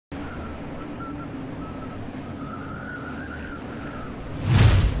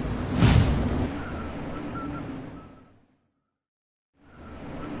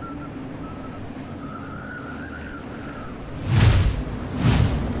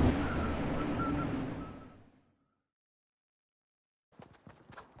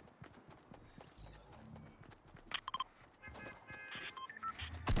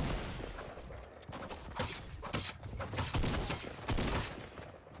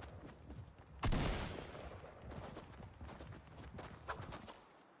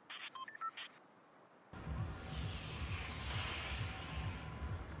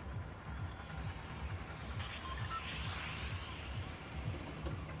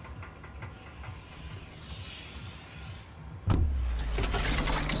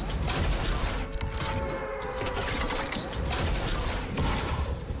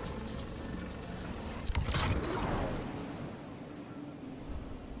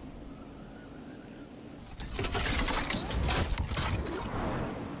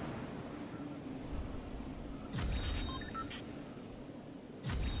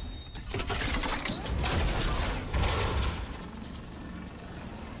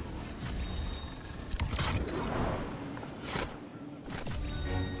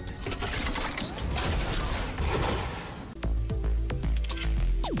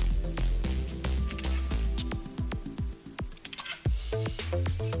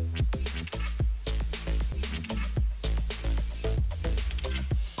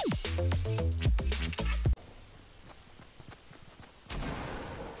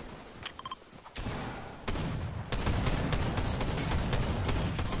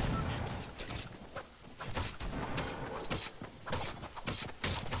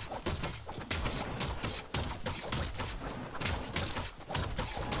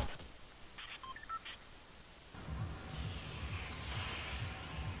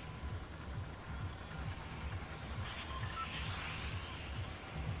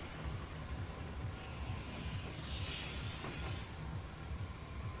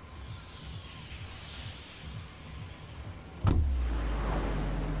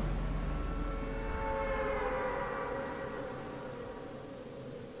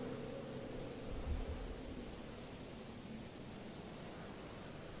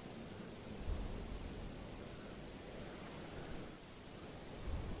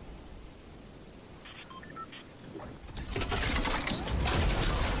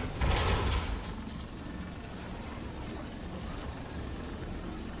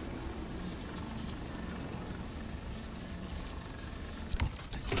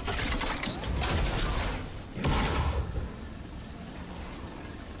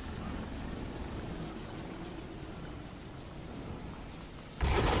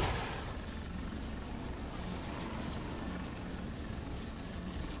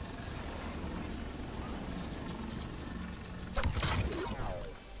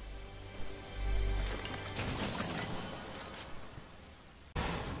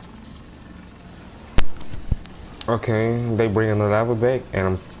Okay, they bringing the lava back, and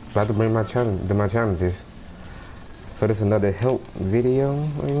I'm about to bring my challenges. So this is another help video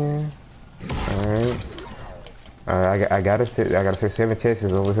again. Alright. I gotta say 7 chests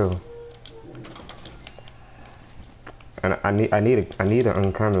over here. And I need an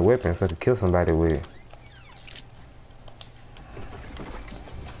uncommon weapon so I can kill somebody with it.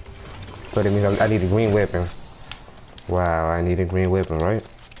 So that means I need a green weapon. Wow, I need a green weapon, right?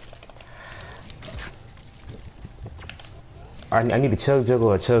 I need a chug jug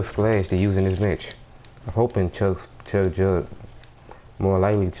or a chug splash to use in this match. I'm hoping chug jug. More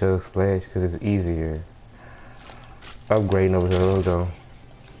likely chug splash because it's easier. Upgrading over here, let's go.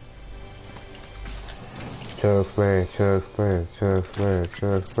 Chug splash, chug splash, chug splash,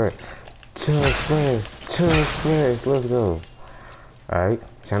 chug splash, chug splash, chug splash, let's go. Alright,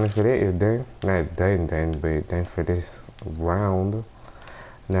 challenge for that is done. Not done, but done for this round.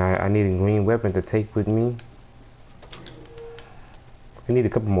 Now I need a green weapon to take with me. I need a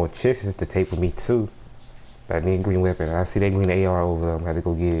couple more chests to take with me too. But I need a green weapon. I see that green AR over there. I'm gonna have to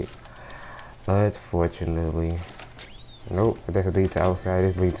go get it. Unfortunately. Nope, that's a lead to outside.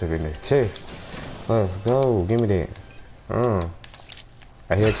 This leads to the chest. Let's go. Give me that.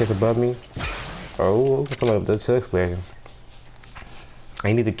 I hear a chest above me. Oh, somebody up the chest splash.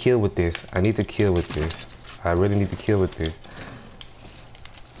 I need to kill with this. I need to kill with this. I really need to kill with this.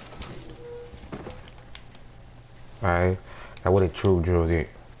 Alright. Now what a true drill is.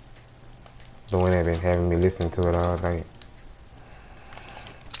 The one that been having me listen to it all night.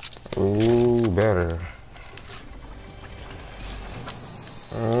 Ooh, better.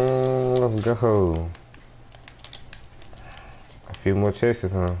 Let's go. A few more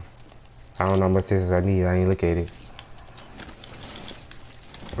chests, huh? I don't know how much chests I need. I ain't look at it.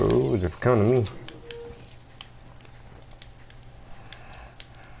 Ooh, just come to me.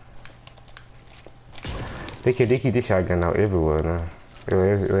 They keep this shotgun out everywhere now.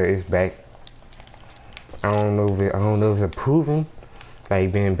 It's back. I don't know if it's improving,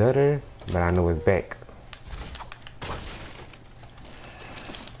 like being better, but I know it's back.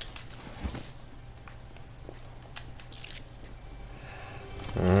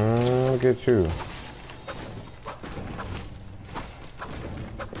 Look at you.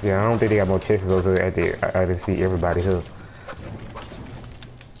 Yeah, I don't think they got more chests over there. I didn't see everybody here.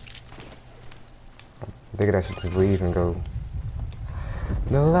 I think I should just leave and go.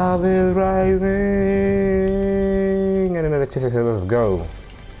 The lava is rising. And another chest here. Let's go.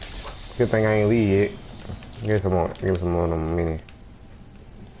 Good thing I ain't leave yet. Give me some more. Give me some more in a minute.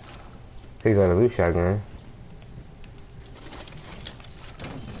 He got a loot shotgun.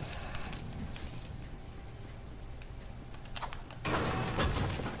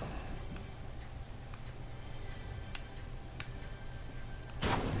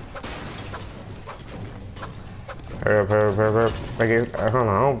 Hurry up. Like, I don't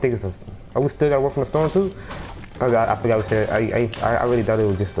know. I don't think it's a. Oh, we still got work from the storm too? I forgot we said. I really thought it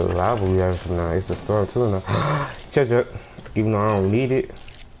was just the lava we got from now. It's the storm too now. Charge up. Even though I don't need it.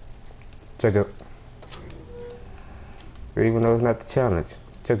 Charge up. Even though it's not the challenge.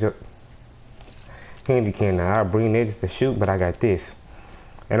 Check. Handy cannon. I bring that just to shoot, but I got this.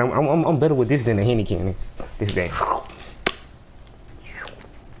 And I'm better with this than the handy cannon. This thing.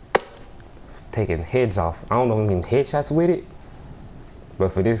 It's taking heads off. I don't know if I'm getting headshots with it.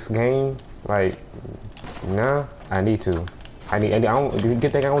 But for this game, like, nah, I need to. I don't, the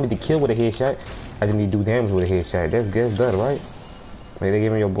good thing I don't need to kill with a headshot. I just need to do damage with a headshot. That's good, right? Like, they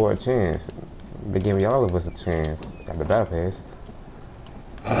giving your boy a chance. They giving all of us a chance. Got the bypass.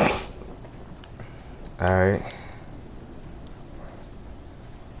 Alright.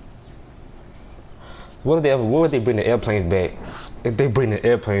 What would they bring the airplanes back? If they bring the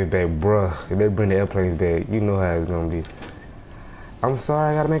airplanes back, bruh. If they bring the airplanes back, you know how it's gonna be. I'm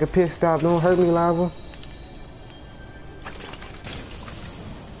sorry, I gotta make a pit stop. Don't hurt me, Lava.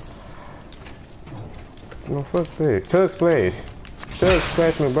 No, fuck that. Chug splash. Chug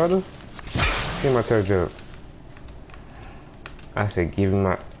splash me, brother. Get my chug up. I said give me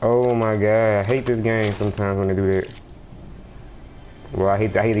my... Oh my god, I hate this game sometimes when they do that. Well, I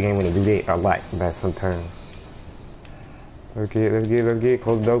hate the game when they do that a lot, but sometimes. Let's get.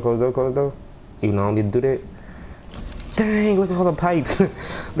 Close the door. Even though I don't need to do that. Dang, look at all the pipes.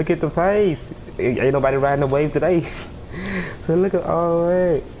 Look at the pipes. Ain't nobody riding the wave today. So look at all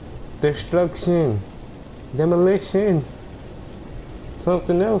that. Destruction. Demolition.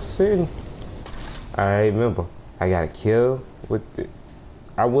 Something else, sin. Alright, remember, I gotta kill with it.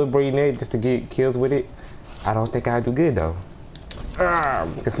 I would bring that just to get kills with it. I don't think I'd do good though.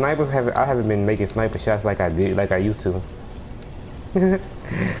 The snipers I haven't been making sniper shots like I used to.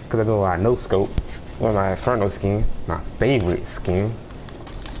 Cause I know I no scope. Well, my Inferno skin, my favorite skin.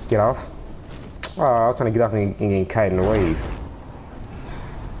 Get off. Oh, I was trying to get off and get caught in the wave.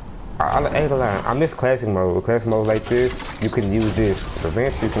 I ain't gonna lie, I miss classic mode. Classic mode like this, you can use this.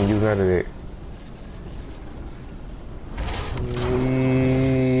 Advanced, you can use none of that.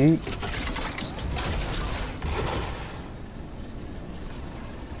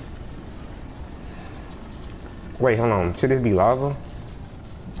 Wait, hold on. Should this be lava?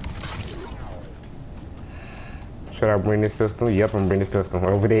 Should I bring this pistol? Yep, I'm gonna bring this pistol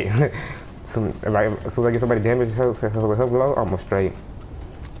over there. So, like, as soon as I get somebody damaged, help below, I'm straight.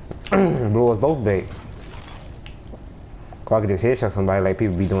 Blow us both back. Or I could just headshot somebody like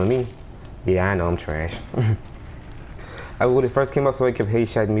people be doing me. Yeah, I know I'm trash. When it first came up, so he kept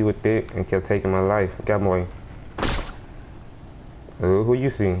headshotting me with it and kept taking my life. Got more. Who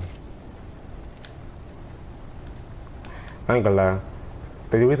you see? I ain't gonna lie.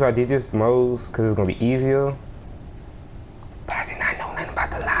 The reason I did this mode is because it's gonna be easier. But I did not know nothing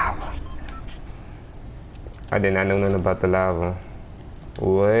about the lava. I did not know nothing about the lava.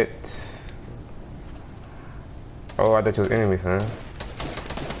 What? Oh, I thought you was enemies, huh?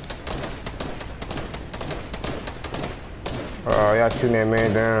 Oh, y'all shooting that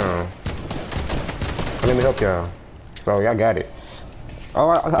man down. Let me help y'all. So y'all got it. Oh,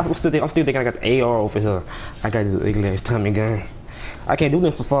 I'm still thinking I got the AR over here. I got this ugly ass Tommy gun. I can't do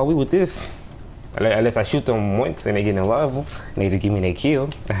nothing for far away with this. Unless I shoot them once and they get in lava, and they just give me their kill.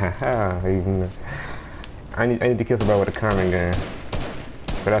 I need to kill somebody with a common gun.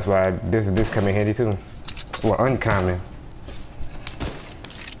 But that's why this come in handy too. Well, uncommon.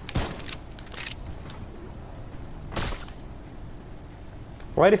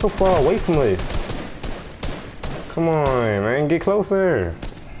 Why are they so far away from us? Come on, man, get closer.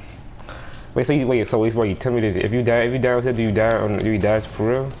 Wait, so you tell me this? If you die out here, do you die for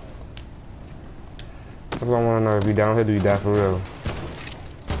real? That's what I wanna know. If you down here, do you die for real?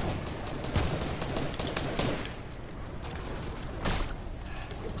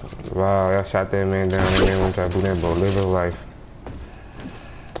 Wow, y'all shot that man down and then went to do that, bro. Live his life.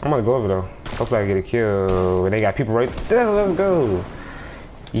 I'm gonna go over though. Hopefully I get a kill. And they got people right there. Let's go.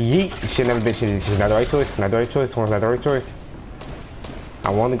 Yeet. Shit never been. Shit not the right choice. Not the right choice. Not the right choice. I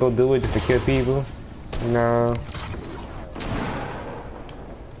want to go do it just to kill people. No.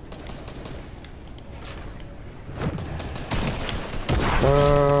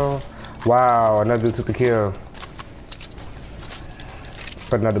 Wow, another dude took the kill.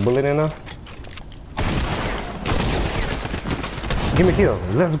 Put another bullet in there. Give me a kill.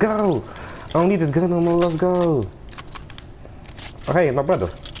 Let's go. I don't need this gun no more. Let's go. Oh, hey, my brother.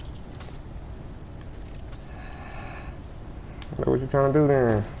 What you trying to do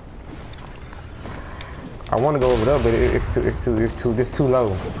then? I want to go over there, but it's too low.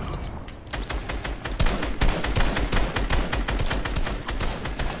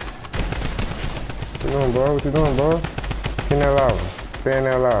 What you doing, bro? What you doing, bro? Get in that lava. Stay in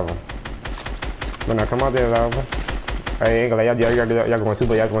that lava. But now come out there, lava. Hey, ain't gonna y'all going too,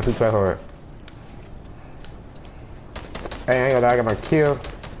 but y'all going too hard. Hey, I ain't gonna lie, I got my kill.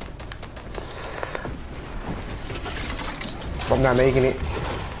 I'm not making it.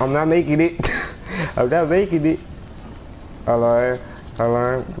 I'm not making it. I'm not making it. I learned.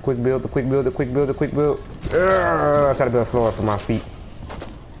 The quick build, the quick build, the quick build, the quick build. I try to build a floor for my feet.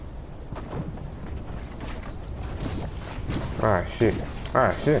 Ah, shit.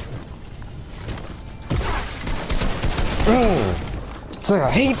 Ah, shit. Son, I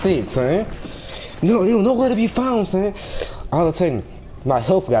hate that, son. No, you nowhere to be found, son. All of a sudden, my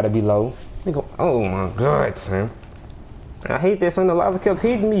health gotta be low. Nigga, oh my god, son. I hate that, son. The lava kept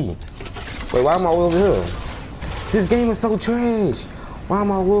hitting me. Wait, why am I all over here? This game is so trash. Why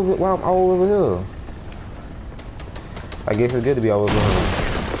am I all over here? I guess it's good to be all over here.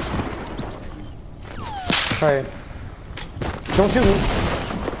 Hey. Don't shoot me.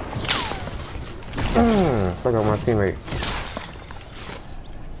 Fuck out my teammate.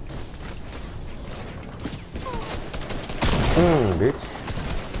 Bitch.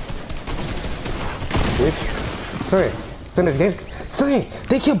 Son, this game. Son,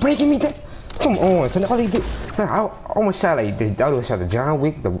 they keep breaking me down. Come on, son. All they do. Son, I almost shot like I almost shot the John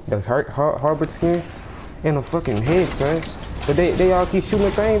Wick, the Harbor skin, in the fucking head, son. But they all keep shooting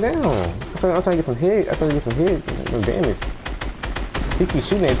the thing down. I'm trying to get some head. I'm trying to get some head. No damage. He keeps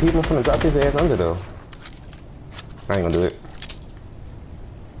shooting at people. I'm gonna drop his ass under though. I ain't gonna do it.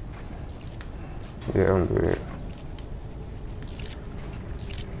 Yeah, I'm gonna do it.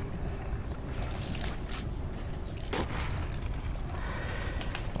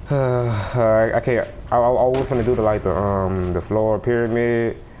 Alright, I can't. I was gonna do the floor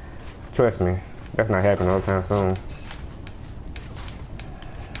pyramid. Trust me, that's not happening no time soon.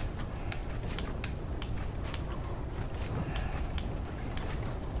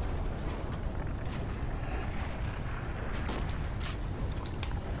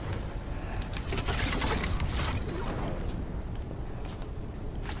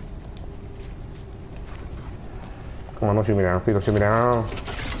 Come on, don't shoot me down. Please don't shoot me down.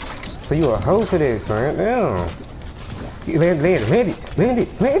 So you a hoe for this, son. Damn. Land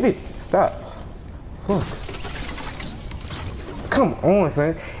it. Stop. Fuck. Come on,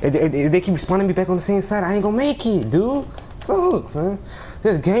 son. If they keep spawning me back on the same side, I ain't gonna make it, dude. Fuck, son.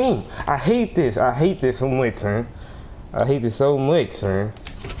 This game. I hate this. I hate this so much, son. I hate this so much, son.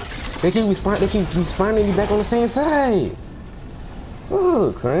 They keep respawning me back on the same side.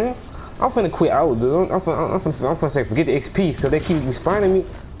 Fuck, son. I'm finna quit out, dude. I'm finna say forget the XP because they keep respawning me.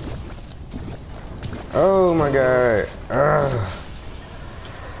 Oh my god.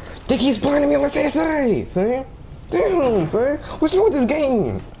 They keep spawning me on the same side, son. Damn, son. What's wrong with this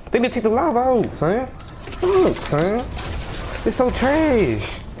game? They need to take the lava out, son. Look, son. It's so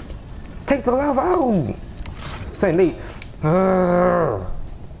trash. Take the lava out. Son,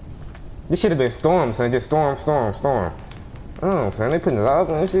 this should have been storm, son. Just storm. Oh, son, they putting the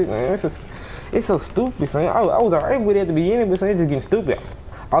lava on this shit, man. It's so stupid, son. I was alright with it at the beginning, but son, it's just getting stupid.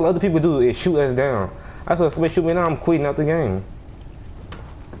 All other people do is shoot us down. That's what somebody shoot me now, I'm quitting out the game.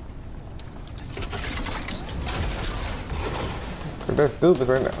 But that's stupid,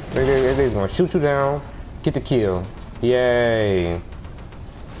 son. They just gonna shoot you down, get the kill. Yay.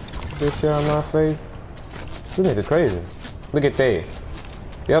 This shit on my face. This nigga crazy. Look at that.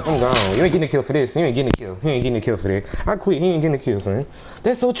 Yep, I'm gone. You ain't getting a kill for this. You ain't getting a kill. He ain't getting a kill for that. I quit. He ain't getting a kill, son.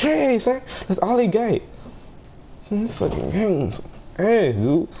 That's so trash, son. That's all he got. This fucking game's ass,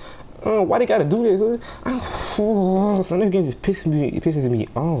 dude. Why they gotta do this? Son, this game just pisses me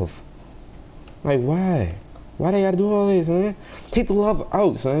off. Like, why? Why they gotta do all this, man? Take the lava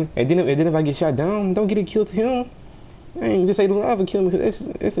out, son. And then if I get shot down, don't get a kill to him. I ain't just say the lava kill me, because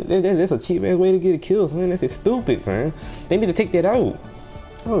that's a cheap ass way to get a kill, son. That's just stupid, son. They need to take that out.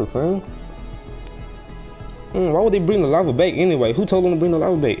 Oh, son. Why would they bring the lava back anyway? Who told them to bring the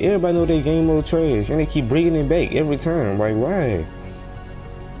lava back? Everybody know they game mode trash, and they keep bringing it back every time. Like, why?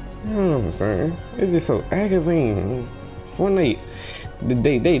 Damn, son. It's just so aggravating. Fortnite,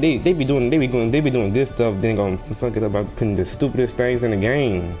 they be doing good stuff, then gonna fuck it up by putting the stupidest things in the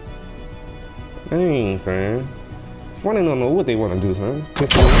game. Dang, son. Fortnite don't know what they want to do, son.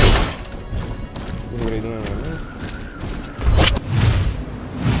 That's what they doing.